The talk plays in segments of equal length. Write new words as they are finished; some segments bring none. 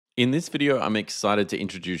In this video, I'm excited to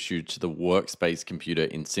introduce you to the Workspace computer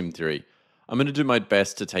in SimTheory. I'm going to do my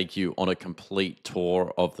best to take you on a complete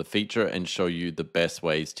tour of the feature and show you the best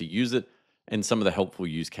ways to use it and some of the helpful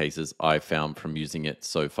use cases I've found from using it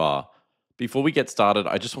so far. Before we get started,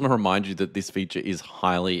 I just want to remind you that this feature is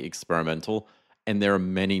highly experimental and there are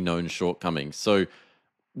many known shortcomings. So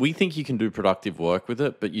we think you can do productive work with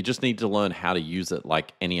it, but you just need to learn how to use it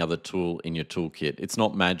like any other tool in your toolkit. It's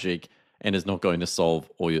not magic and is not going to solve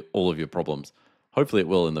all of your problems. Hopefully it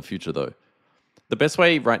will in the future though. The best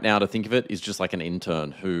way right now to think of it is just like an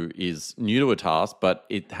intern who is new to a task, but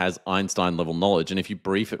it has Einstein level knowledge. And if you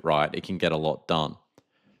brief it right, it can get a lot done.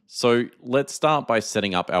 So let's start by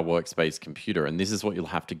setting up our Workspace computer. And this is what you'll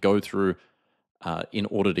have to go through in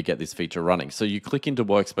order to get this feature running. So you click into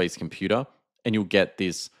Workspace computer and you'll get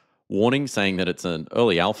this warning saying that it's an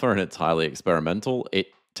early alpha and it's highly experimental. It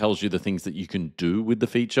tells you the things that you can do with the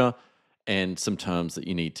feature and some terms that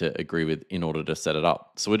you need to agree with in order to set it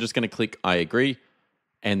up. So we're just going to click I agree,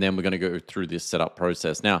 and then we're going to go through this setup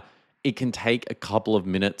process. Now, it can take a couple of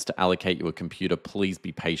minutes to allocate you a computer. Please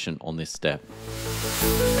be patient on this step.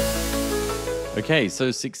 Okay,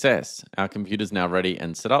 so success. Our computer's now ready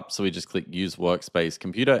and set up. So we just click Use Workspace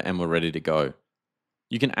Computer and we're ready to go.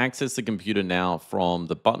 You can access the computer now from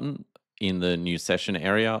the button in the new session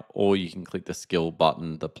area, or you can click the skill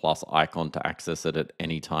button, the plus icon, to access it at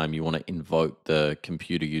any time you want to invoke the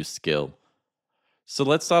computer use skill. So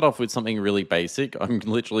let's start off with something really basic. I'm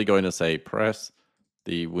literally going to say press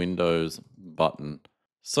the Windows button.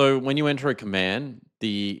 So when you enter a command,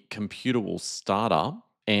 the computer will start up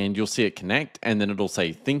and you'll see it connect, and then it'll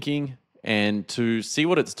say thinking. And to see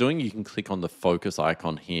what it's doing, you can click on the focus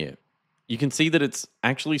icon here. You can see that it's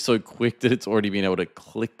actually so quick that it's already been able to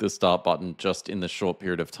click the start button just in the short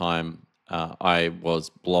period of time I was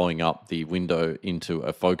blowing up the window into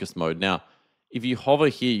a focus mode. Now, if you hover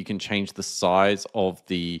here, you can change the size of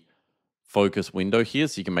the focus window here,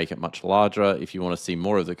 so you can make it much larger if you want to see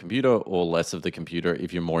more of the computer, or less of the computer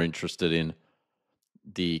if you're more interested in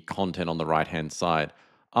the content on the right-hand side.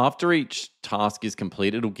 After each task is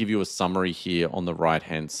complete, it'll give you a summary here on the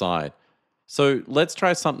right-hand side. So let's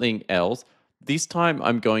try something else. This time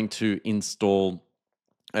I'm going to install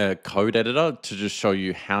a code editor to just show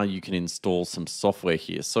you how you can install some software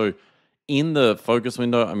here. So in the focus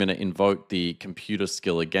window, I'm going to invoke the computer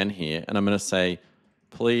skill again here, and I'm going to say,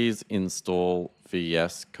 please install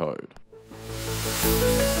VS Code.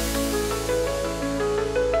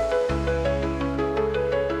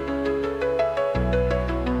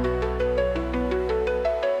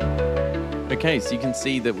 Okay, so you can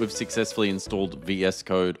see that we've successfully installed VS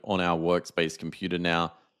Code on our Workspace computer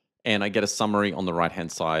now, and I get a summary on the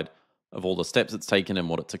right-hand side of all the steps it's taken and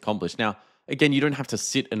what it's accomplished. Now, again, you don't have to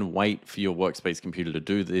sit and wait for your Workspace computer to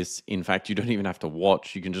do this. In fact, you don't even have to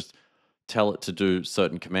watch. You can just tell it to do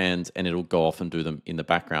certain commands and it'll go off and do them in the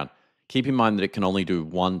background. Keep in mind that it can only do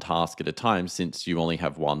one task at a time since you only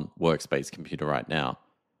have one Workspace computer right now.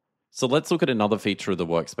 So let's look at another feature of the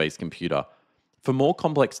Workspace computer. For more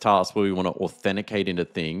complex tasks where we want to authenticate into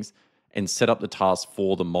things and set up the task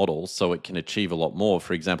for the model so it can achieve a lot more,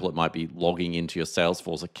 for example, it might be logging into your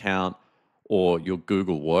Salesforce account or your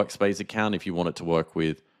Google Workspace account if you want it to work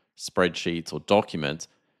with spreadsheets or documents,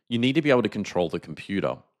 you need to be able to control the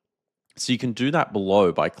computer. So you can do that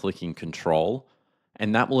below by clicking Control,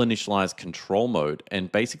 and that will initialize control mode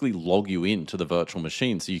and basically log you into the virtual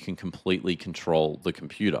machine so you can completely control the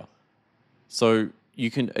computer. So you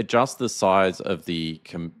can adjust the size of the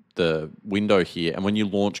window here, and when you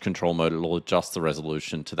launch control mode, it'll adjust the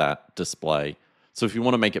resolution to that display. So if you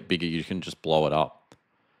want to make it bigger, you can just blow it up.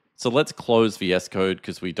 So let's close VS Code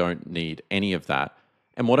because we don't need any of that.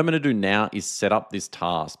 And what I'm going to do now is set up this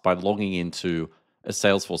task by logging into a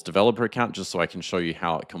Salesforce developer account just so I can show you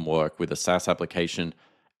how it can work with a SaaS application.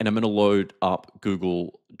 And I'm going to load up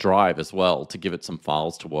Google Drive as well to give it some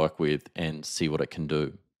files to work with and see what it can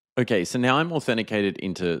do. Okay, so now I'm authenticated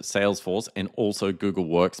into Salesforce and also Google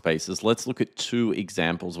Workspaces. Let's look at two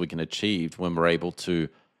examples we can achieve when we're able to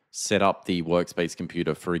set up the Workspace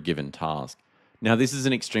computer for a given task. Now, this is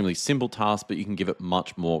an extremely simple task, but you can give it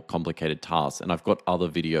much more complicated tasks, and I've got other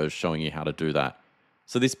videos showing you how to do that.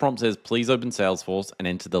 So this prompt says, please open Salesforce and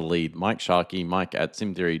enter the lead Mike Sharkey,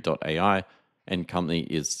 mike@simtheory.ai, and company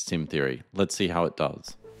is SimTheory. Let's see how it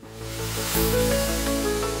does.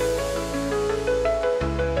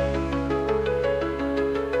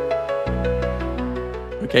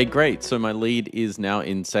 Okay, great. So my lead is now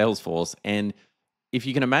in Salesforce. And if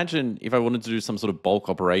you can imagine, if I wanted to do some sort of bulk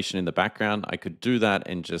operation in the background, I could do that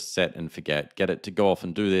and just set and forget, get it to go off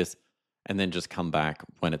and do this, and then just come back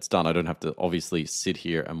when it's done. I don't have to obviously sit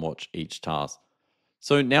here and watch each task.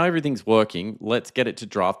 So now everything's working. Let's get it to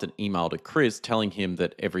draft an email to Chris telling him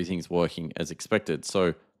that everything's working as expected.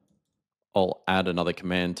 So I'll add another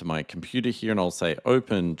command to my computer here and I'll say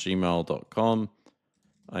open gmail.com.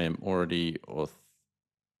 I am already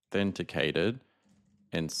authenticated,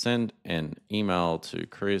 and send an email to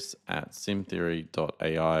Chris at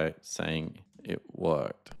simtheory.ai saying it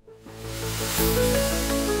worked.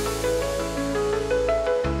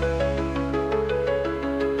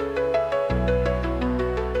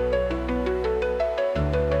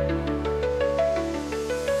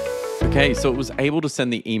 Okay, so it was able to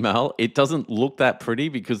send the email. It doesn't look that pretty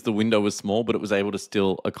because the window was small, but it was able to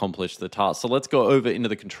still accomplish the task. So let's go over into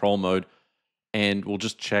the control mode and we'll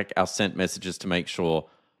just check our sent messages to make sure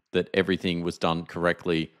that everything was done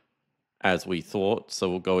correctly as we thought. So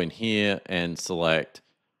we'll go in here and select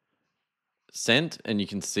sent, and you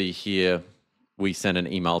can see here we sent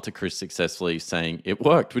an email to Chris successfully saying it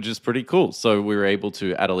worked, which is pretty cool. So we were able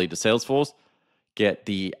to add a lead to Salesforce, get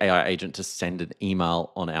the AI agent to send an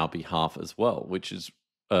email on our behalf as well, which is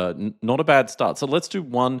not a bad start. So let's do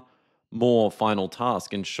one more final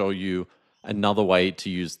task and show you another way to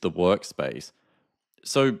use the workspace.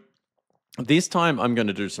 So this time I'm going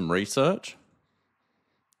to do some research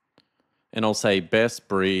and I'll say best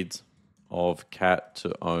breeds of cat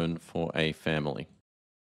to own for a family.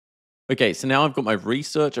 Okay, so now I've got my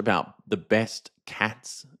research about the best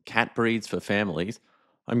cat breeds for families.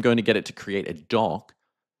 I'm going to get it to create a doc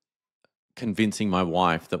convincing my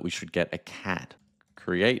wife that we should get a cat.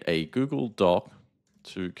 Create a Google Doc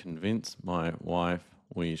to convince my wife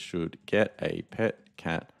we should get a pet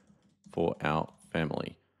cat for our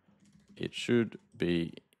family. It should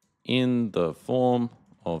be in the form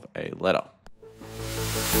of a letter.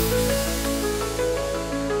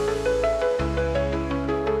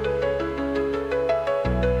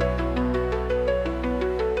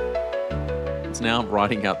 Now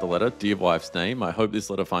writing out the letter. Dear wife's name, I hope this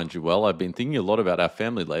letter finds you well. I've been thinking a lot about our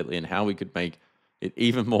family lately and how we could make it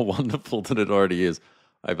even more wonderful than it already is.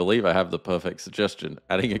 I believe I have the perfect suggestion,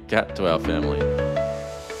 adding a cat to our family.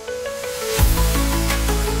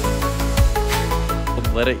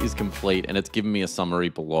 The letter is complete and it's given me a summary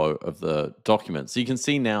below of the document. So you can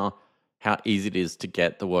see now how easy it is to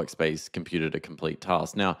get the Workspace computer to complete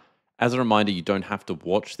tasks. Now, as a reminder, you don't have to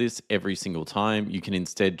watch this every single time. You can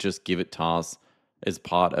instead just give it tasks as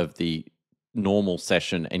part of the normal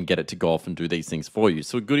session and get it to go off and do these things for you.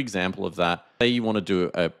 So a good example of that, say you want to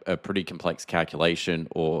do a pretty complex calculation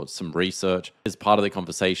or some research. As part of the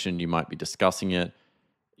conversation, you might be discussing it.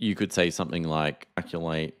 You could say something like,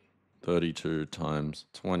 calculate 32 times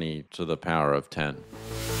 20 to the power of 10.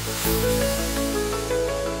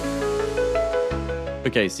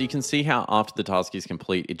 Okay, so you can see how after the task is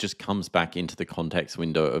complete, it just comes back into the context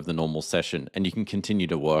window of the normal session and you can continue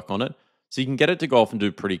to work on it. So you can get it to go off and do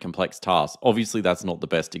pretty complex tasks. Obviously, that's not the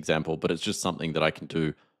best example, but it's just something that I can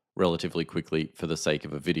do relatively quickly for the sake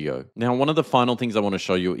of a video. Now, one of the final things I want to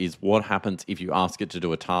show you is what happens if you ask it to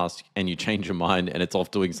do a task and you change your mind and it's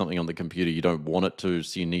off doing something on the computer you don't want it to,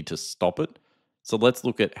 so you need to stop it. So let's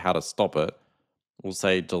look at how to stop it. We'll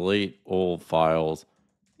say delete all files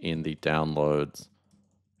in the downloads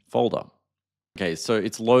folder. Okay, so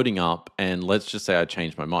it's loading up and let's just say I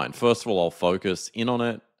changed my mind. First of all, I'll focus in on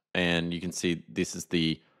it and you can see this is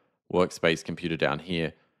the Workspace computer down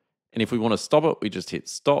here. And if we want to stop it, we just hit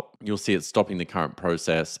stop. You'll see it's stopping the current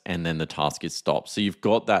process and then the task is stopped. So you've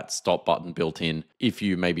got that stop button built in if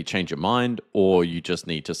you maybe change your mind or you just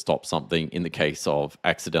need to stop something in the case of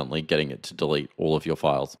accidentally getting it to delete all of your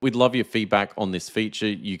files. We'd love your feedback on this feature.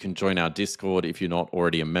 You can join our Discord if you're not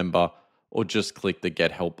already a member, or just click the Get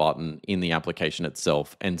Help button in the application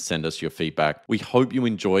itself and send us your feedback. We hope you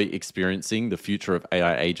enjoy experiencing the future of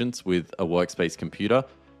AI agents with a Workspace computer,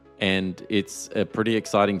 and it's a pretty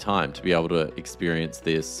exciting time to be able to experience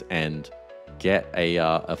this and get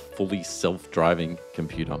a fully self-driving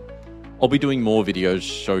computer. I'll be doing more videos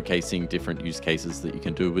showcasing different use cases that you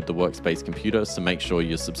can do with the Workspace computer, so make sure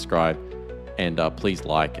you're subscribed and please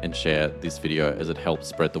like and share this video as it helps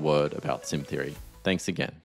spread the word about SimTheory. Thanks again.